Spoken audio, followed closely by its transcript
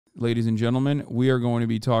ladies and gentlemen, we are going to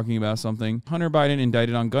be talking about something. Hunter Biden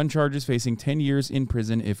indicted on gun charges, facing 10 years in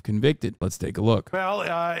prison if convicted. Let's take a look. Well,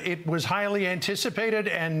 it was highly anticipated,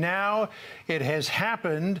 and now it has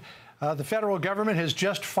happened. The federal government has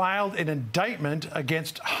just filed an indictment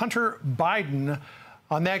against Hunter Biden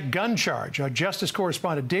on that gun charge. Our justice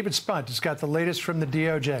correspondent David Spunt has got the latest from the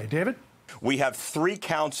DOJ. David? We have 3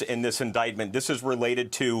 counts in this indictment. This is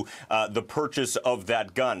related to the purchase of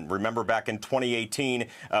that gun. Remember, back in 2018,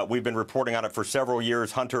 we've been reporting on it for several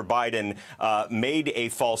years. Hunter Biden made a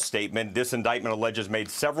false statement. This indictment alleges made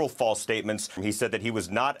several false statements. He said that he was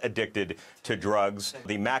not addicted to drugs.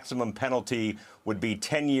 The maximum penalty would be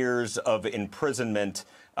 10 years of imprisonment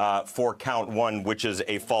for count 1, which is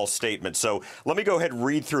a false statement. So let me go ahead and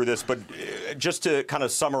read through this, but just to kind of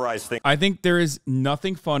summarize things. I think there is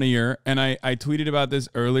nothing funnier, and I tweeted about this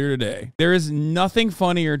earlier today. There is nothing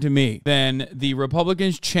funnier to me than the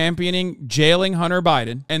Republicans championing jailing Hunter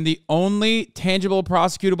Biden, and the only tangible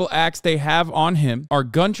prosecutable acts they have on him are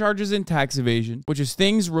gun charges and tax evasion, which is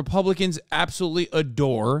things Republicans absolutely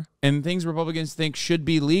adore and things Republicans think should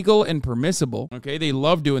be legal and permissible. Okay, they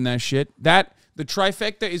love doing that shit. The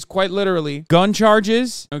trifecta is quite literally gun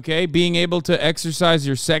charges, okay, being able to exercise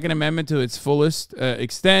your Second Amendment to its fullest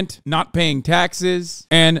extent, not paying taxes,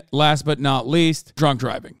 and last but not least, drunk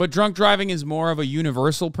driving. But drunk driving is more of a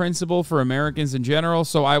universal principle for Americans in general,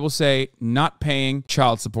 so I will say not paying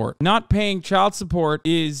child support. Not paying child support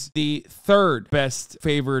is the 3rd best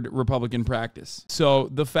favored Republican practice. So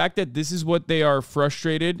the fact that this is what they are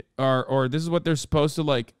frustrated, or this is what they're supposed to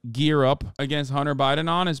like gear up against Hunter Biden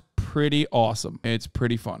on, is pretty awesome. It's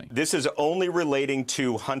pretty funny. This is only relating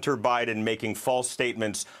to Hunter Biden making false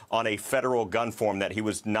statements on a federal gun form that he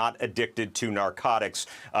was not addicted to narcotics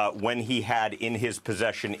when he had in his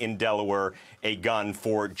possession in Delaware a gun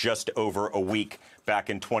for just over a week back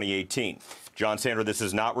in 2018. John Sander, this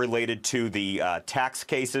is not related to the tax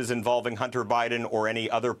cases involving Hunter Biden or any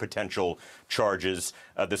other potential charges.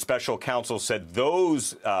 The special counsel said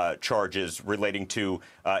those charges relating to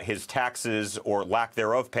his taxes or lack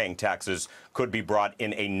thereof paying taxes could be brought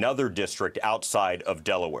in another district outside of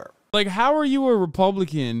Delaware. Like, how are you a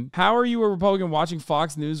Republican? How are you a Republican watching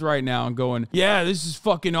Fox News right now and going, yeah, this is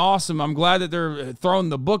fucking awesome. I'm glad that they're throwing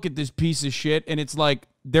the book at this piece of shit. And it's like,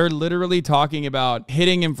 they're literally talking about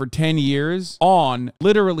hitting him for 10 years on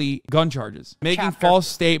literally gun charges, making false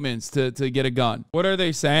statements to get a gun. What are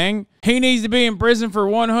they saying? He needs to be in prison for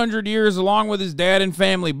 100 years along with his dad and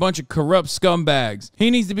family, bunch of corrupt scumbags.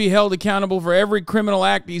 He needs to be held accountable for every criminal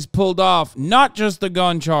act he's pulled off, not just the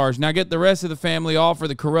gun charge. Now get the rest of the family off for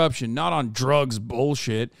the corruption, not on drugs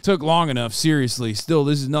bullshit. Took long enough, seriously. Still,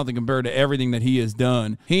 this is nothing compared to everything that he has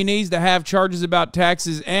done. He needs to have charges about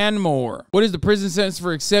taxes and more. What is the prison sentence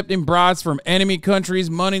for accepting bribes from enemy countries,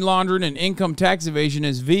 money laundering, and income tax evasion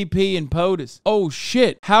as VP and POTUS? Oh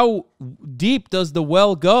shit, how deep does the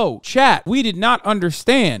well go? Chat, we did not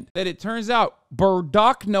understand that it turns out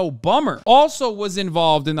Barack No Bummer also was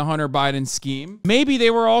involved in the Hunter Biden scheme. Maybe they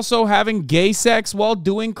were also having gay sex while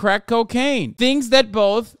doing crack cocaine. Things that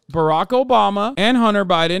both Barack Obama and Hunter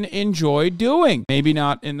Biden enjoy doing. Maybe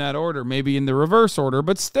not in that order, maybe in the reverse order,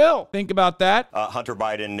 but still, think about that. Hunter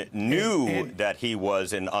Biden knew that he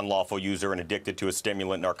was an unlawful user and addicted to a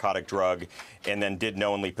stimulant narcotic drug, and then did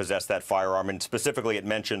knowingly possess that firearm. And specifically, it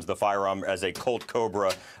mentions the firearm as a Colt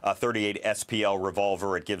Cobra 38 SPL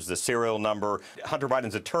revolver. It gives the serial number. Hunter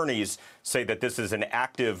Biden's attorneys say that this is an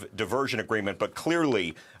active diversion agreement, but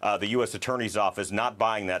clearly the U.S. Attorney's Office not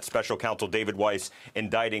buying that. Special counsel David Weiss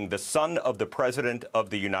indicting the son of the President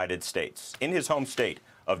of the United States in his home state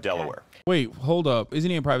of Delaware. Wait, hold up.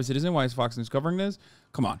 Isn't he a private citizen? Why is Fox News covering this?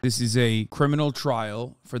 Come on. This is a criminal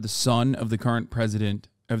trial for the son of the current president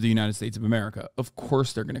of the United States of America. Of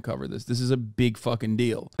course they're going to cover this. This is a big fucking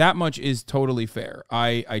deal. That much is totally fair.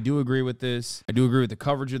 I do agree with this. I do agree with the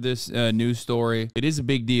coverage of this news story. It is a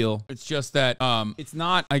big deal. It's just that it's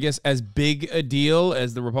not, I guess, as big a deal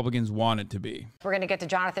as the Republicans want it to be. We're going to get to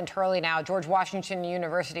Jonathan Turley now, George Washington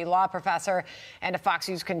University law professor and a Fox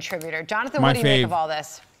News contributor. Jonathan, what do you make of all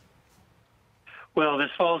this? Well,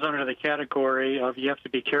 this falls under the category of you have to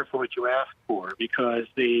be careful what you ask for, because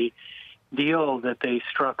the deal that they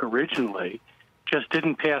struck originally just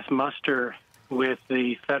didn't pass muster with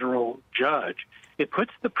the federal judge. It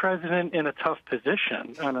puts the president in a tough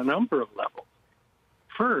position on a number of levels.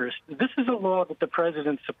 First, this is a law that the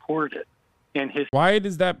president supported. And his Why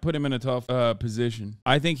does that put him in a tough position?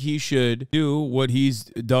 I think he should do what he's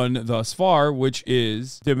done thus far, which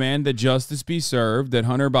is demand that justice be served, that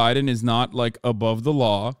Hunter Biden is not like above the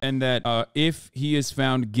law, and that if he is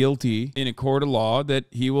found guilty in a court of law, that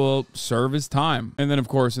he will serve his time. And then, of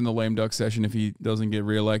course, in the lame duck session, if he doesn't get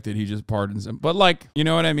reelected, he just pardons him. But like, you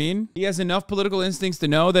know what I mean? He has enough political instincts to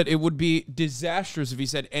know that it would be disastrous if he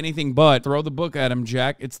said anything but throw the book at him,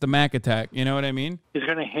 Jack. It's the Mac attack. You know what I mean? is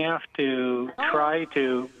going to have to try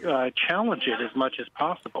to challenge it as much as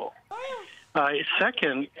possible.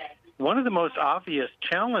 Second, one of the most obvious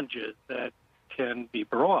challenges that can be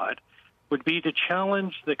brought would be to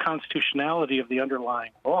challenge the constitutionality of the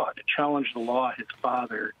underlying law, to challenge the law his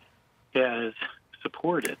father has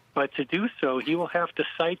supported. But to do so, he will have to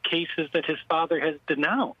cite cases that his father has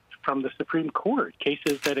denounced from the Supreme Court,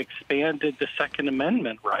 cases that expanded the Second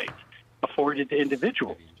Amendment rights afforded to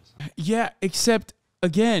individuals. Yeah, except,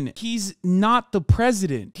 again, he's not the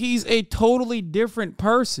president. He's a totally different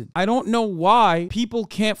person. I don't know why people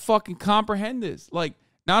can't fucking comprehend this. Like,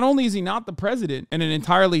 not only is he not the president and an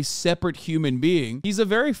entirely separate human being, he's a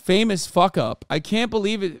very famous fuck up. I can't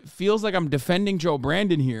believe it feels like I'm defending Joe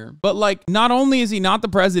Brandon here. But like, not only is he not the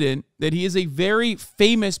president, that he is a very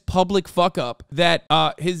famous public fuck up, that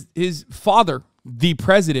his father, the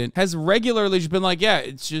president, has regularly just been like, yeah,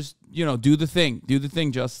 it's just, you know, do the thing,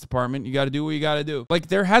 Justice Department. You got to do what you got to do. Like,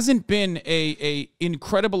 there hasn't been a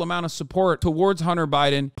incredible amount of support towards Hunter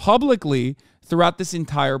Biden publicly throughout this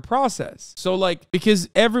entire process. So like, because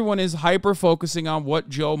everyone is hyper focusing on what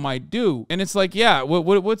Joe might do. And it's like, yeah,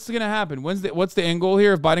 what's going to happen? What's the end goal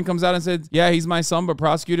here? If Biden comes out and says, yeah, he's my son, but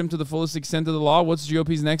prosecute him to the fullest extent of the law, what's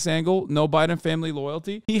GOP's next angle? No Biden family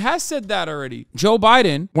loyalty. He has said that already. Joe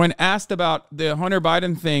Biden, when asked about the Hunter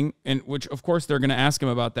Biden thing, and which of course they're going to ask him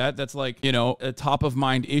about that. That's like, you know, a top of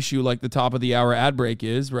mind issue, like the top of the hour ad break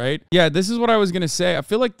is, right? Yeah, this is what I was going to say. I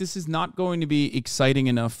feel like this is not going to be exciting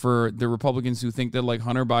enough for the Republicans who think that like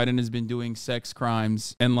Hunter Biden has been doing sex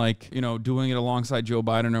crimes and like, you know, doing it alongside Joe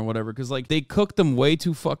Biden or whatever. Cause like they cooked them way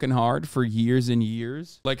too fucking hard for years and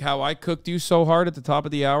years. Like how I cooked you so hard at the top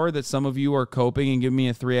of the hour that some of you are coping and give me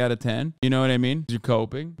a 3 out of 10. You know what I mean? You're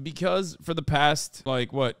coping because for the past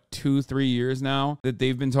like what, 2-3 years now that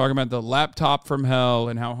they've been talking about the laptop from hell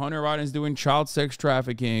and how Hunter Biden is doing child sex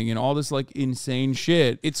trafficking and all this like insane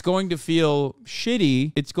shit. It's going to feel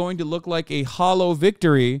shitty. It's going to look like a hollow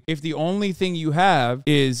victory if the only thing you have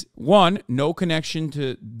is 1, no connection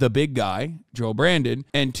to the big guy, Joe Brandon,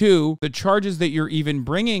 and 2, the charges that you're even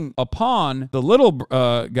bringing upon the little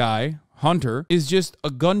guy, Hunter, is just a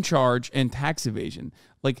gun charge and tax evasion.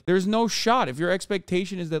 Like, there's no shot. If your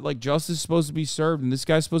expectation is that, like, justice is supposed to be served and this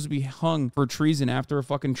guy's supposed to be hung for treason after a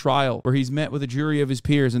fucking trial where he's met with a jury of his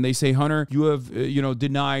peers and they say, Hunter, you have, you know,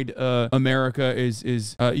 denied America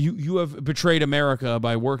you have betrayed America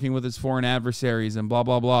by working with its foreign adversaries and blah,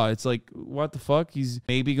 blah, blah. It's like, what the fuck? He's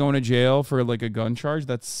maybe going to jail for, like, a gun charge?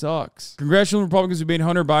 That sucks. Congressional Republicans who made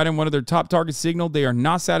Hunter Biden one of their top targets signaled they are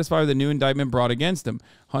not satisfied with the new indictment brought against him.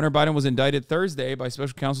 Hunter Biden was indicted Thursday by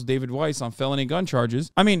Special Counsel David Weiss on felony gun charges.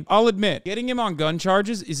 I mean, I'll admit, getting him on gun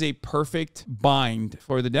charges is a perfect bind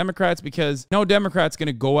for the Democrats because no Democrat's going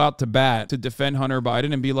to go out to bat to defend Hunter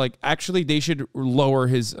Biden and be like, actually, they should lower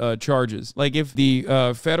his charges. Like, if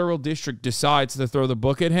the federal district decides to throw the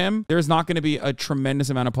book at him, there's not going to be a tremendous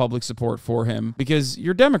amount of public support for him because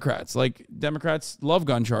you're Democrats. Like, Democrats love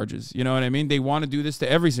gun charges. You know what I mean? They want to do this to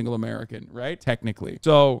every single American, right? Technically.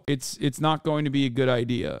 So it's not going to be a good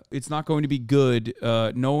idea. It's not going to be good.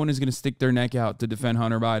 No one is going to stick their neck out to defend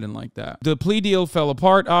Hunter Biden like that. The plea deal fell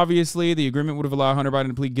apart, obviously. The agreement would have allowed Hunter Biden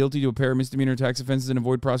to plead guilty to a pair of misdemeanor tax offenses and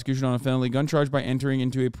avoid prosecution on a felony gun charge by entering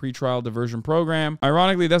into a pretrial diversion program.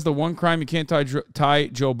 Ironically, that's the one crime you can't tie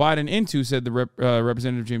Joe Biden into, said the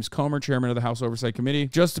Representative James Comer, chairman of the House Oversight Committee.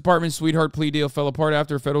 Justice Department's sweetheart plea deal fell apart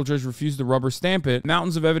after a federal judge refused to rubber stamp it.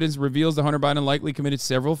 Mountains of evidence reveals that Hunter Biden likely committed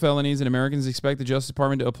several felonies, and Americans expect the Justice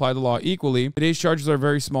Department to apply the law equally. Today's charges are a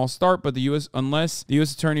very small start, but unless the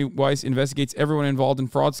U.S. Attorney Weiss investigates everyone involved in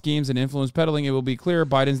fraud schemes and influence peddling, it will be clear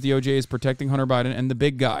Biden's DOJ is protecting Hunter Biden and the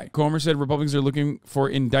big guy. Comer said Republicans are looking for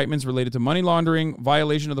indictments related to money laundering,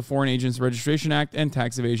 violation of the Foreign Agents Registration Act, and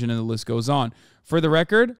tax evasion, and the list goes on. For the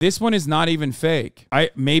record, this one is not even fake.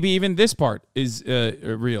 Maybe even this part is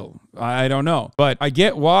real. I don't know. But I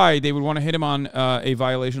get why they would want to hit him on a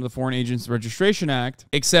violation of the Foreign Agents Registration Act,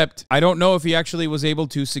 except I don't know if he actually was able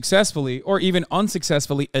to successfully or even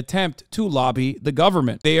unsuccessfully attempt to lobby the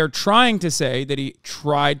government. They are trying to say that he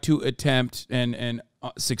tried to attempt and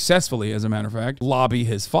successfully, as a matter of fact, lobby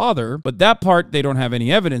his father, but that part they don't have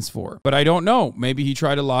any evidence for. But I don't know. Maybe he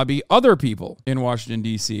tried to lobby other people in Washington,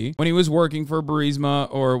 D.C. when he was working for Burisma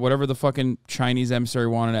or whatever the fucking Chinese emissary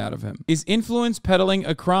wanted out of him. Is influence peddling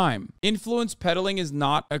a crime? Influence peddling is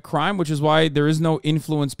not a crime, which is why there is no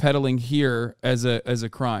influence peddling here as a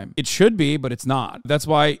crime. It should be, but it's not. That's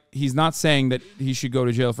why he's not saying that he should go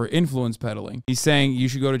to jail for influence peddling. He's saying you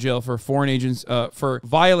should go to jail for foreign agents, for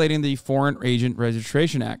violating the Foreign Agent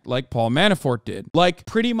Registration Act, like Paul Manafort did. Like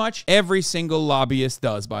pretty much every single lobbyist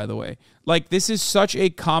does, by the way. Like, this is such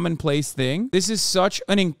a commonplace thing. This is such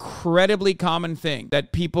an incredibly common thing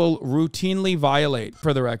that people routinely violate,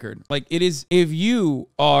 for the record. Like, it is, if you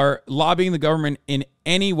are lobbying the government in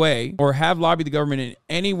any way or have lobbied the government in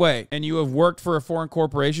any way and you have worked for a foreign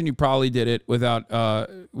corporation, you probably did it without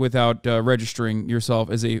registering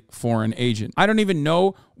yourself as a foreign agent. I don't even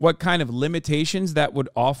know what kind of limitations that would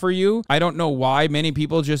offer you. I don't know why many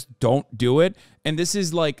people just don't do it. And this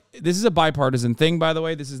is a bipartisan thing, by the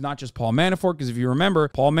way. This is not just Paul Manafort, because if you remember,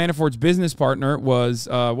 Paul Manafort's business partner was,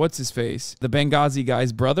 what's his face? The Benghazi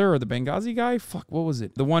guy's brother, or the Benghazi guy? Fuck, what was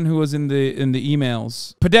it? The one who was in the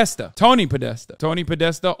emails. Podesta. Tony Podesta. Tony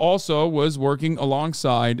Podesta also was working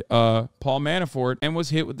alongside Paul Manafort and was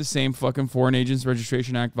hit with the same fucking Foreign Agents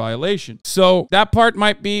Registration Act violation. So that part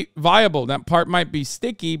might be viable. That part might be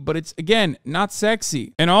sticky, but it's, again, not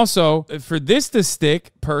sexy. And also, for this to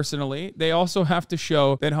stick, personally, they also have to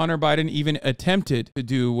show that Hunter Biden even attempted to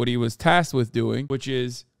do what he was tasked with doing, which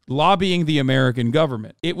is lobbying the American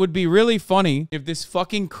government. It would be really funny if this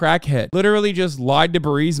fucking crackhead literally just lied to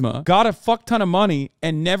Burisma, got a fuck ton of money,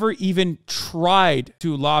 and never even tried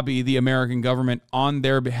to lobby the American government on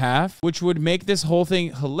their behalf, which would make this whole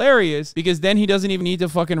thing hilarious, because then he doesn't even need to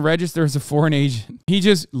fucking register as a foreign agent. He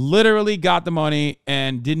just literally got the money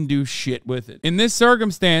and didn't do shit with it. In this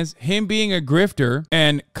circumstance, him being a grifter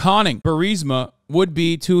and conning Burisma would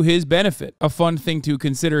be to his benefit. A fun thing to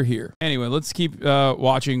consider here. Anyway, let's keep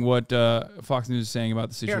watching what Fox News is saying about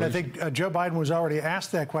the situation. Yeah, and I think Joe Biden was already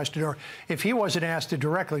asked that question, or if he wasn't asked it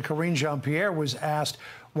directly, Karine Jean-Pierre was asked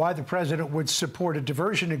why the president would support a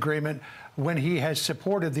diversion agreement when he has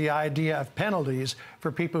supported the idea of penalties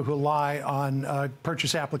for people who lie on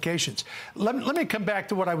purchase applications. Let me come back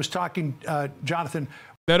to what I was talking, Jonathan.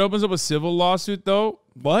 That opens up a civil lawsuit, though?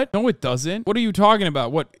 What? No, it doesn't. What are you talking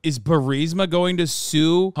about? What, is Burisma going to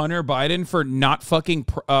sue Hunter Biden for not fucking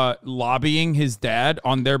lobbying his dad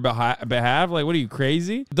on their behalf? Like, what are you,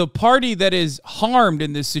 crazy? The party that is harmed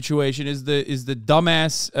in this situation is the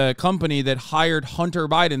dumbass company that hired Hunter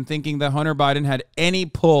Biden, thinking that Hunter Biden had any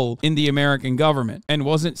pull in the American government and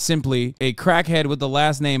wasn't simply a crackhead with the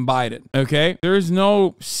last name Biden. Okay? There's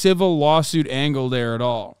no civil lawsuit angle there at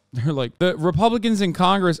all. They're like, the Republicans in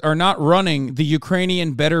Congress are not running the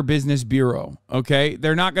Ukrainian Better Business Bureau, okay?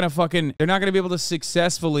 They're not going to be able to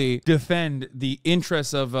successfully defend the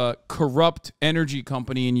interests of a corrupt energy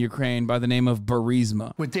company in Ukraine by the name of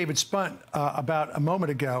Burisma. With David Spunt about a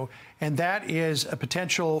moment ago, and that is a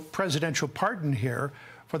potential presidential pardon here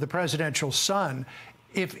for the presidential son.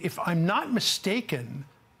 If I'm not mistaken,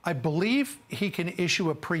 I believe he can issue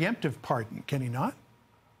a preemptive pardon, can he not?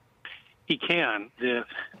 He can. If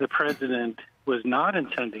the president was not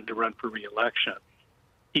intending to run for re-election,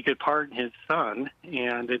 he could pardon his son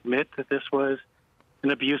and admit that this was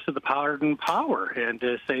an abuse of the pardon power, and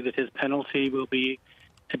to say that his penalty will be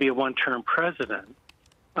to be a one-term president.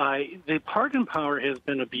 The pardon power has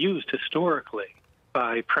been abused historically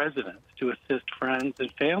by presidents to assist friends and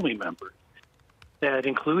family members. That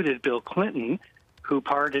included Bill Clinton, who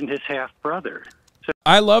pardoned his half-brother.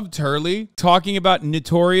 I love Turley talking about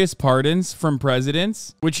notorious pardons from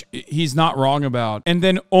presidents, which he's not wrong about, and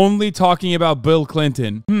then only talking about Bill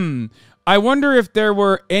Clinton. I wonder if there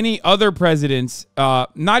were any other presidents,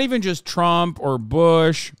 not even just Trump or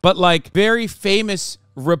Bush, but like very famous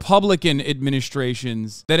Republican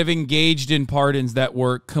administrations that have engaged in pardons that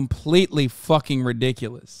were completely fucking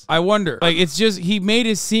ridiculous. I wonder. Like, it's just, he made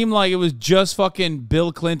it seem like it was just fucking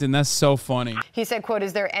Bill Clinton. That's so funny. He said, quote,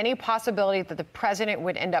 "Is there any possibility that the president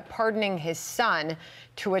would end up pardoning his son?"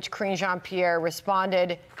 To which Karine Jean-Pierre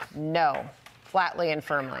responded, no, flatly and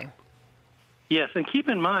firmly. Yes, and keep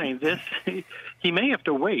in mind, this he may have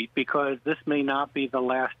to wait, because this may not be the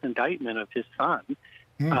last indictment of his son.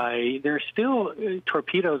 There's still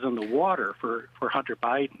torpedoes in the water for Hunter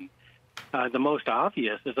Biden. The most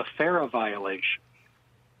obvious is a FARA violation.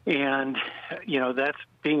 And, you know, that's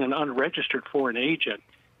being an unregistered foreign agent.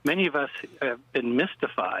 Many of us have been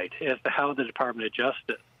mystified as to how the Department of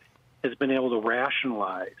Justice has been able to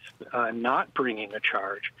rationalize not bringing a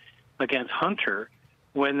charge against Hunter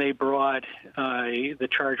when they brought the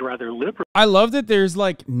charge rather liberal. I love that there's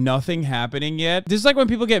like nothing happening yet. This is like when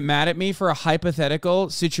people get mad at me for a hypothetical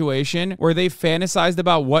situation where they fantasized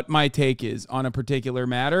about what my take is on a particular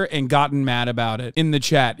matter and gotten mad about it in the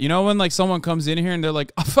chat. You know, when like someone comes in here and they're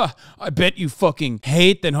like, I bet you fucking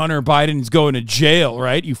hate that Hunter Biden's going to jail,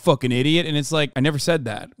 right? You fucking idiot. And it's like, I never said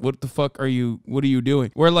that. What the fuck are you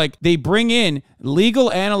doing? Where like they bring in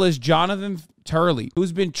legal analyst Jonathan Turley,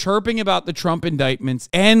 who's been chirping about the Trump indictments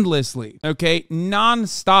endlessly, okay,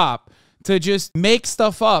 nonstop, to just make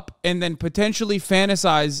stuff up and then potentially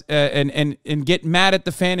fantasize and get mad at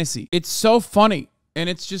the fantasy. It's so funny. And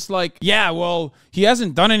it's just like, yeah, well, he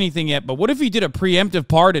hasn't done anything yet, but what if he did a preemptive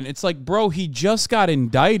pardon? It's like, bro, he just got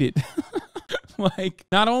indicted. Like,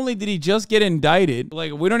 not only did he just get indicted,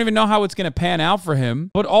 like, we don't even know how it's going to pan out for him.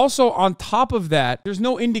 But also, on top of that, there's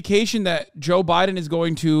no indication that Joe Biden is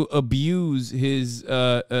going to abuse his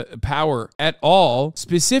power at all,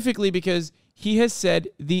 specifically because he has said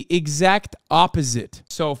the exact opposite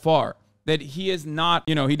so far. That he is not,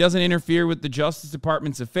 you know, he doesn't interfere with the Justice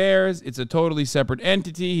Department's affairs. It's a totally separate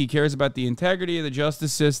entity. He cares about the integrity of the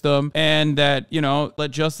justice system and that, you know,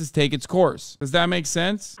 let justice take its course. Does that make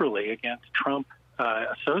sense? Against Trump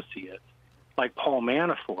associates like Paul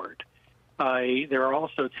Manafort. There are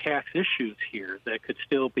also tax issues here that could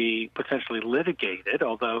still be potentially litigated,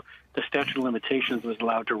 although the statute of limitations was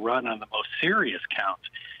allowed to run on the most serious counts.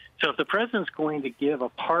 So if the president's going to give a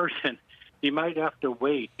pardon, you might have to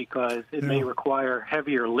wait because it may require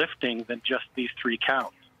heavier lifting than just these 3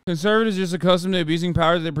 counts. Conservatives are just accustomed to abusing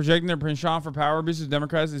power. They're projecting their penchant for power abuse.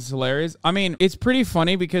 Democrats is hilarious. I mean, it's pretty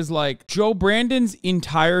funny because, like, Joe Brandon's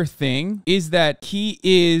entire thing is that he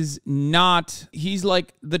is not, he's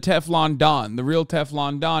like the Teflon Don, the real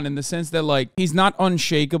Teflon Don, in the sense that, like, he's not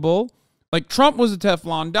unshakable. Like, Trump was a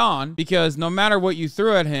Teflon Don because no matter what you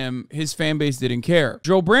threw at him, his fan base didn't care.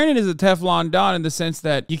 Joe Brandon is a Teflon Don in the sense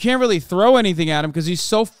that you can't really throw anything at him because he's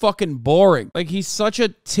so fucking boring. Like, he's such a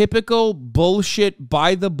typical bullshit,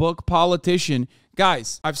 by-the-book politician.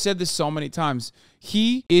 Guys, I've said this so many times.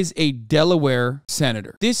 He is a Delaware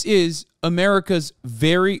senator. This is America's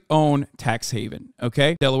very own tax haven,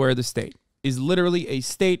 okay? Delaware, the state, is literally a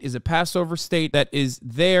state, is a Passover state that is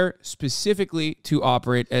there specifically to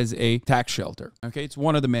operate as a tax shelter. Okay, it's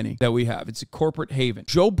one of the many that we have. It's a corporate haven.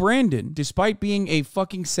 Joe Brandon, despite being a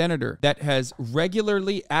fucking senator that has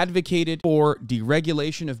regularly advocated for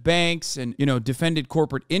deregulation of banks and, you know, defended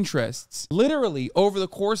corporate interests, literally over the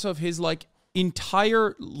course of his, like,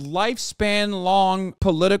 entire lifespan long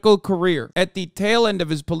political career, at the tail end of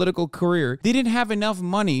his political career, didn't have enough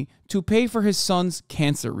money to pay for his son's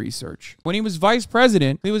cancer research. When he was vice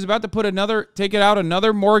president, he was about to take out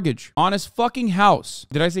another mortgage on his fucking house.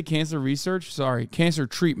 Did I say cancer research? Sorry, cancer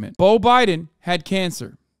treatment. Beau Biden had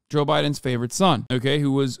cancer. Joe Biden's favorite son, okay,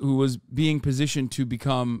 who was being positioned to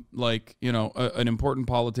become, like, you know, an important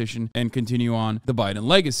politician and continue on the Biden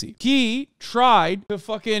legacy. He tried to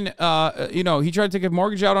fucking, you know, he tried to take a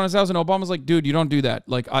mortgage out on his house, and Obama's like, dude, you don't do that.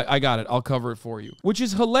 Like, I got it. I'll cover it for you. Which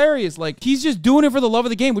is hilarious. Like, he's just doing it for the love of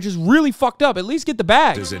the game, which is really fucked up. At least get the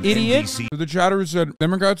bag, idiot. So the chatter said,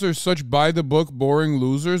 Democrats are such by-the-book, boring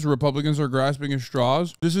losers. Republicans are grasping at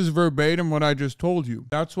straws. This is verbatim what I just told you.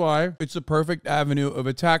 That's why it's a perfect avenue of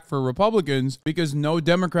attack for Republicans, because no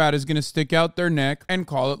Democrat is going to stick out their neck and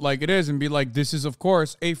call it like it is and be like, this is, of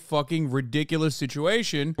course, a fucking ridiculous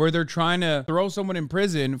situation where they're trying to throw someone in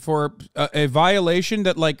prison for a violation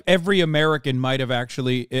that, like, every American might have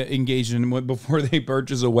actually engaged in before they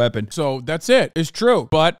purchase a weapon. So that's it. It's true.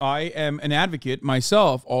 But I am an advocate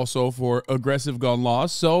myself also for aggressive gun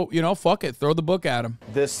laws. So, you know, fuck it. Throw the book at them.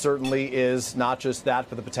 This certainly is not just that,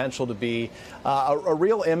 but the potential to be a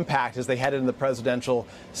real impact as they head into the presidential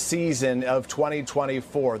season of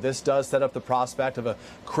 2024. This does set up the prospect of a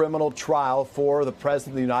criminal trial for the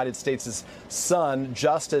President of the United States' son,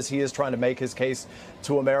 just as he is trying to make his case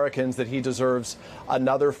to Americans that he deserves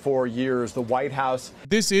another 4 years. The White House.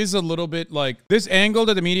 This is a little bit like, this angle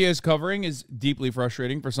that the media is covering is deeply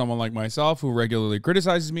frustrating for someone like myself who regularly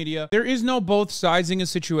criticizes media. There is no both sidesing a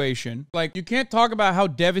situation. Like, you can't talk about how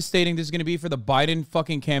devastating this is going to be for the Biden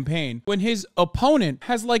fucking campaign when his opponent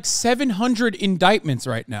has like 700 indictments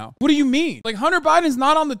right now. What do you mean? Like, Hunter Biden's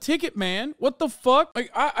not on the ticket, man. What the fuck? Like,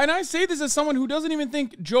 I say this as someone who doesn't even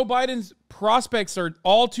think Joe Biden's prospects are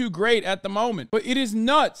all too great at the moment. But it is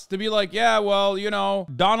nuts to be like, yeah, well, you know,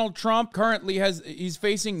 Donald Trump currently he's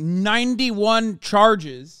facing 91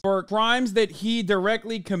 charges for crimes that he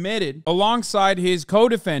directly committed alongside his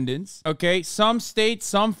co-defendants, okay? Some state,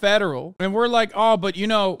 some federal. And we're like, oh, but you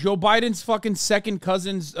know, Joe Biden's fucking second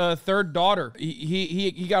cousin's third daughter,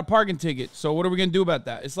 he got a parking ticket. So what are we gonna do about that?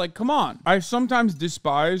 that. It's like, come on. I sometimes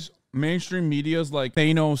despise mainstream media's like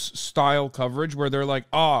Thanos style coverage where they're like,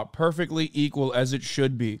 perfectly equal as it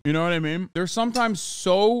should be. You know what I mean? They're sometimes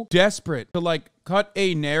so desperate to like cut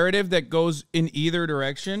a narrative that goes in either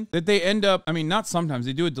direction that they end up, I mean, not sometimes,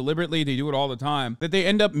 they do it deliberately, they do it all the time, that they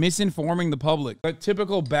end up misinforming the public. That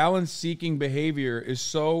typical balance-seeking behavior is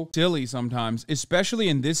so silly sometimes, especially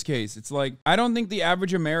in this case. It's like, I don't think the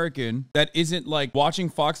average American that isn't like watching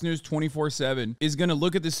Fox News 24/7 is gonna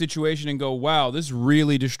look at the situation and go, wow, this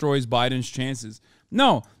really destroys Biden's chances.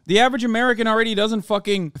 No, the average American already doesn't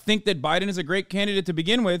fucking think that Biden is a great candidate to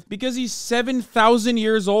begin with because he's 7,000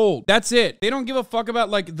 years old. That's it. They don't give a fuck about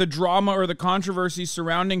like the drama or the controversy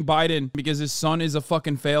surrounding Biden because his son is a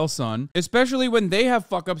fucking fail son, especially when they have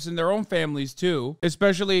fuck ups in their own families too,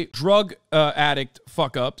 especially drug addict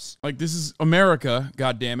fuck ups. Like, this is America,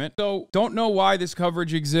 goddammit. So don't know why this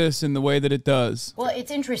coverage exists in the way that it does. Well,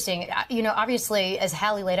 it's interesting. You know, obviously, as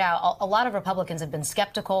Hallie laid out, a lot of Republicans have been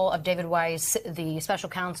skeptical of David Weiss, the special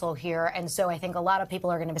counsel here. And so I think a lot of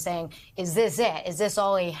people are going to be saying, is this it? Is this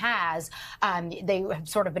all he has? They have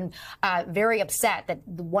sort of been very upset that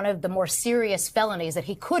one of the more serious felonies that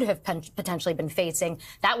he could have potentially been facing,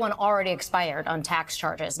 that one already expired on tax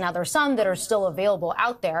charges. Now, there are some that are still available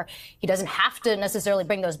out there. He doesn't have to necessarily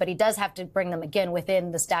bring those, but he does have to bring them again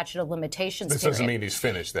within the statute of limitations. This doesn't mean he's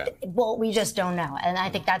finished then. Well, we just don't know. And I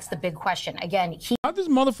think that's the big question. Again, how does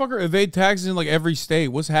this motherfucker evade taxes in like every state?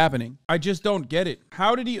 What's happening? I just don't get it.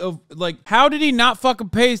 How did he not fucking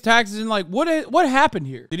pay his taxes? And like, what happened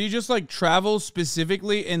here? Did he just like travel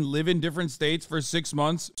specifically and live in different states for 6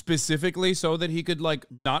 months specifically so that he could like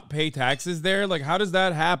not pay taxes there? Like, how does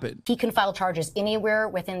that happen? He can file charges anywhere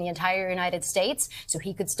within the entire United States. So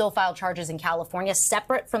he could still file charges in California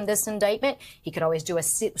separate from this indictment. He could always do a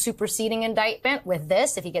superseding indictment with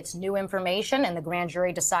this if he gets new information and the grand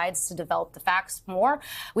jury decides to develop the facts more.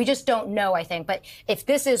 We just don't know, I think. But if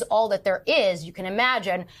this is all that there is, you can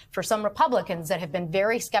imagine for some Republicans that have been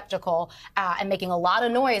very skeptical and making a lot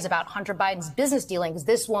of noise about Hunter Biden's business dealings,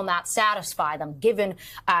 this will not satisfy them, given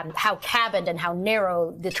how cabined and how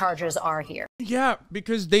narrow the charges are here. Yeah,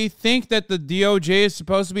 because they think that the DOJ is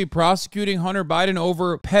supposed to be prosecuting Hunter Biden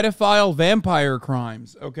over pedophile vampire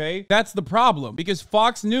crimes, okay? That's the problem, because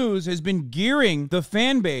Fox News has been gearing the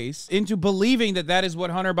fan base into believing that that is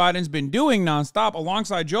what Hunter Biden's been doing nonstop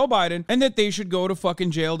alongside Joe Biden, and that they should go to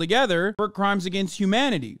fucking jail together for crimes against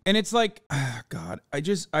humanity. And it's like, God,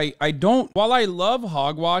 I don't, while I love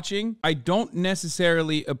hog watching, I don't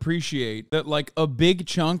necessarily appreciate that like a big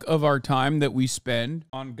chunk of our time that we spend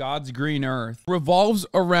on God's green earth revolves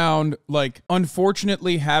around like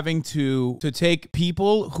unfortunately having to take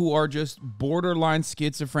people who are just borderline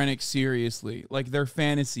schizophrenic seriously, like their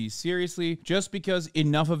fantasies seriously, just because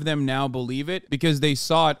enough of them now believe it because they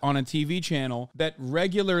saw it on a TV channel that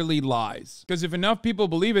regularly lies. Because if enough people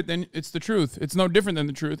believe it, then it's the truth. It's no different than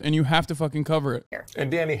the truth, and you have to fucking cover it.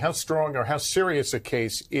 And Danny, how strong or how serious a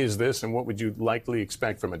case is this, and what would you likely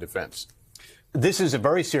expect from a defense? This is a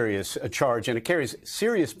very serious charge, and it carries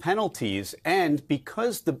serious penalties. And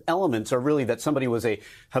because the elements are really that somebody was a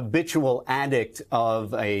habitual addict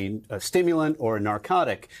of a stimulant or a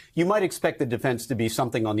narcotic, you might expect the defense to be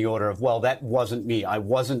something on the order of, well, that wasn't me. I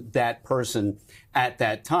wasn't that person at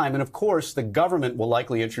that time. And of course, the government will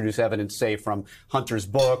likely introduce evidence, say, from Hunter's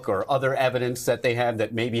book or other evidence that they have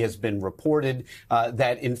that maybe has been reported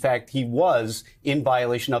that, in fact, he was in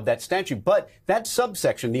violation of that statute. But that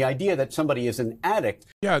subsection, the idea that somebody is an addict.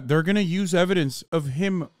 Yeah, they're going to use evidence of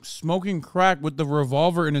him smoking crack with the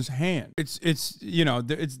revolver in his hand. It's you know,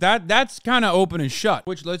 it's that's kind of open and shut,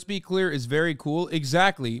 which, let's be clear, is very cool.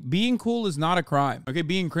 Exactly. Being cool is not a crime. Okay,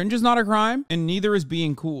 being cringe is not a crime, and neither is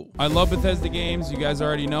being cool. I love Bethesda games. You guys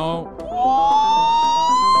already know.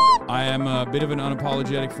 I am a bit of an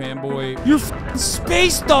unapologetic fanboy. You're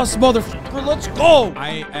space dust, motherfucker. Let's go.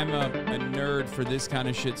 I am a nerd for this kind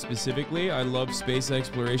of shit specifically. I love space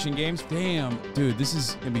exploration games. Damn, dude, this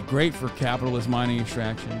is gonna be great for capitalist mining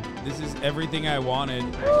extraction. This is everything I wanted.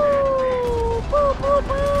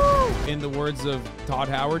 In the words of Todd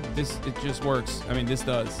Howard, it just works. I mean, this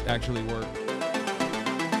does actually work.